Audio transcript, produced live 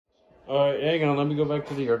Alright, hang on, let me go back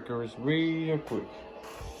to the ARCA race real quick.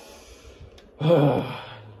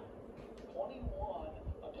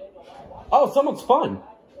 Oh, someone's spun.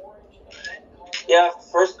 Yeah,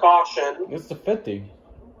 first caution. It's the 50.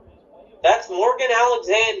 That's Morgan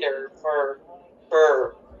Alexander for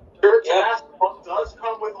yeah. Does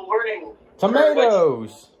come with alerting.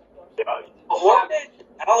 Tomatoes! Morgan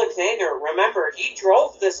Alexander, remember, he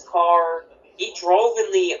drove this car, he drove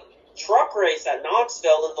in the truck race at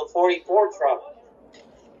Knoxville in the 44 truck.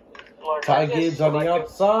 Ty Gibbs on the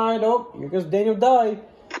outside. Oh, here goes Daniel Dye.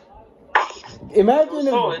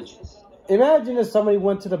 Imagine if somebody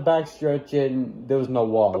went to the backstretch and there was no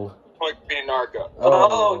wall. Like being ARCA.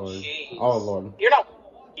 Oh, jeez. Oh, Lord. You're not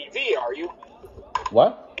TV, are you?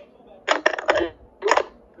 What?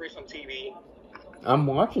 Race on TV. I'm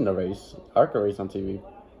watching the race. ARCA race on TV.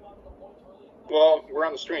 Well, we're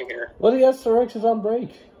on the stream here. Well, the SRX is on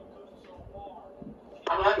break.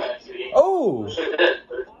 I'm on that TV. Oh!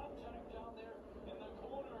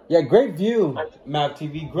 Yeah, great view,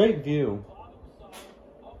 MAVTV. Great view.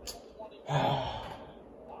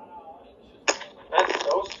 That's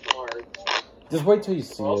so smart. Just wait till you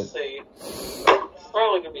see We'll it. see. It's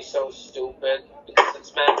probably going to be so stupid because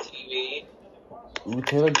it's MAVTV. Ooh,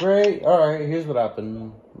 Taylor Gray. Alright, here's what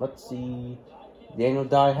happened. Let's see. Daniel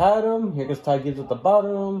Dye had him. Here goes Ty Gibbs at the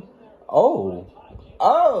bottom. Oh.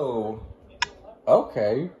 Oh.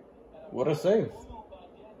 Okay. What a save.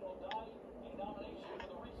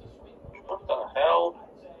 What the hell?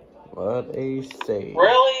 What a save.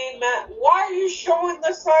 Really, Matt? Why are you showing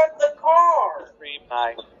the side of the car?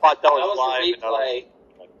 I thought that was a replay.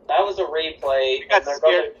 That was a replay. You got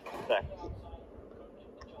scared.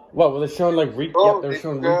 What, were they showing like recap? They're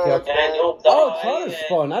showing recaps. Daniel Dye. Oh, Connor's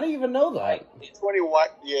fun. I didn't even know that. 21,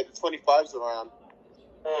 yeah, the 25's around.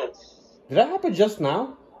 Did that happen just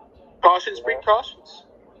now? Cautions, precautions.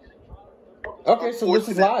 Okay, so this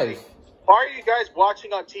is live. Why are you guys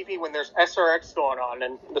watching on TV when there's SRX going on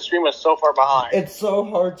and the stream is so far behind? It's so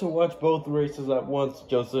hard to watch both races at once,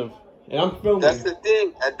 Joseph. And I'm filming. That's the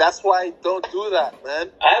thing, and that's why I don't do that, man.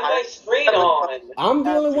 I have my screen on. I'm the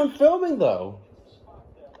only one filming, though.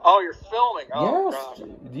 Oh, you're filming? Oh, yes. gosh.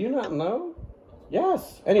 Do you not know?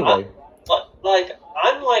 Yes. Anyway.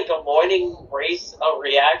 I'm like avoiding race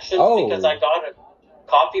reactions because I got a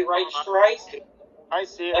copyright strike. I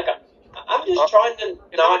see it. Like I'm just trying to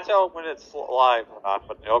not tell when it's live or not,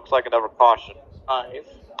 but it looks like another caution. Live.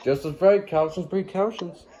 Joseph right. Cautions,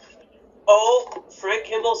 precautions. Oh, Frank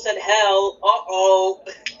Kimmel said hell. Uh-oh.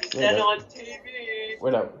 He said on TV.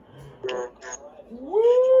 Wait up.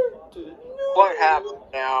 What happened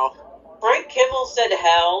now? Frank Kimmel said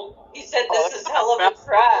hell. He said this is hell of a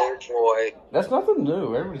crash. Boy. That's nothing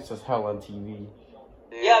new. Everybody says hell on TV.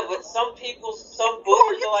 Yeah, but some people, some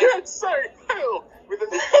Oh, boys you are can't say hell with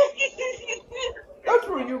a That's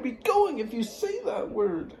where you'll be going if you say that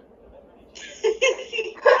word.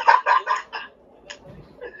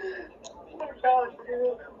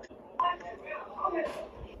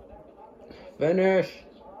 Finish.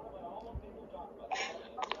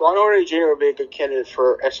 Ron Orey Jr. would be a good candidate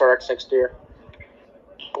for SRX next year.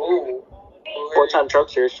 Ooh. 4-time Truck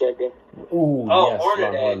Series champion. Ooh, Oh, yes,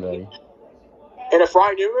 Hornady. And if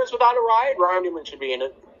Ryan Newman's without a ride, Ryan Newman should be in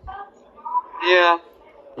it. Yeah.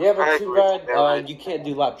 Yeah, but I too agree bad with that. you can't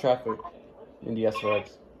do lap traffic in the SRX.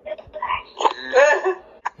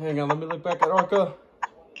 Hang on, let me look back at ARCA.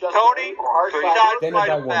 Tony, Then I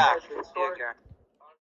got one. Yeah, okay.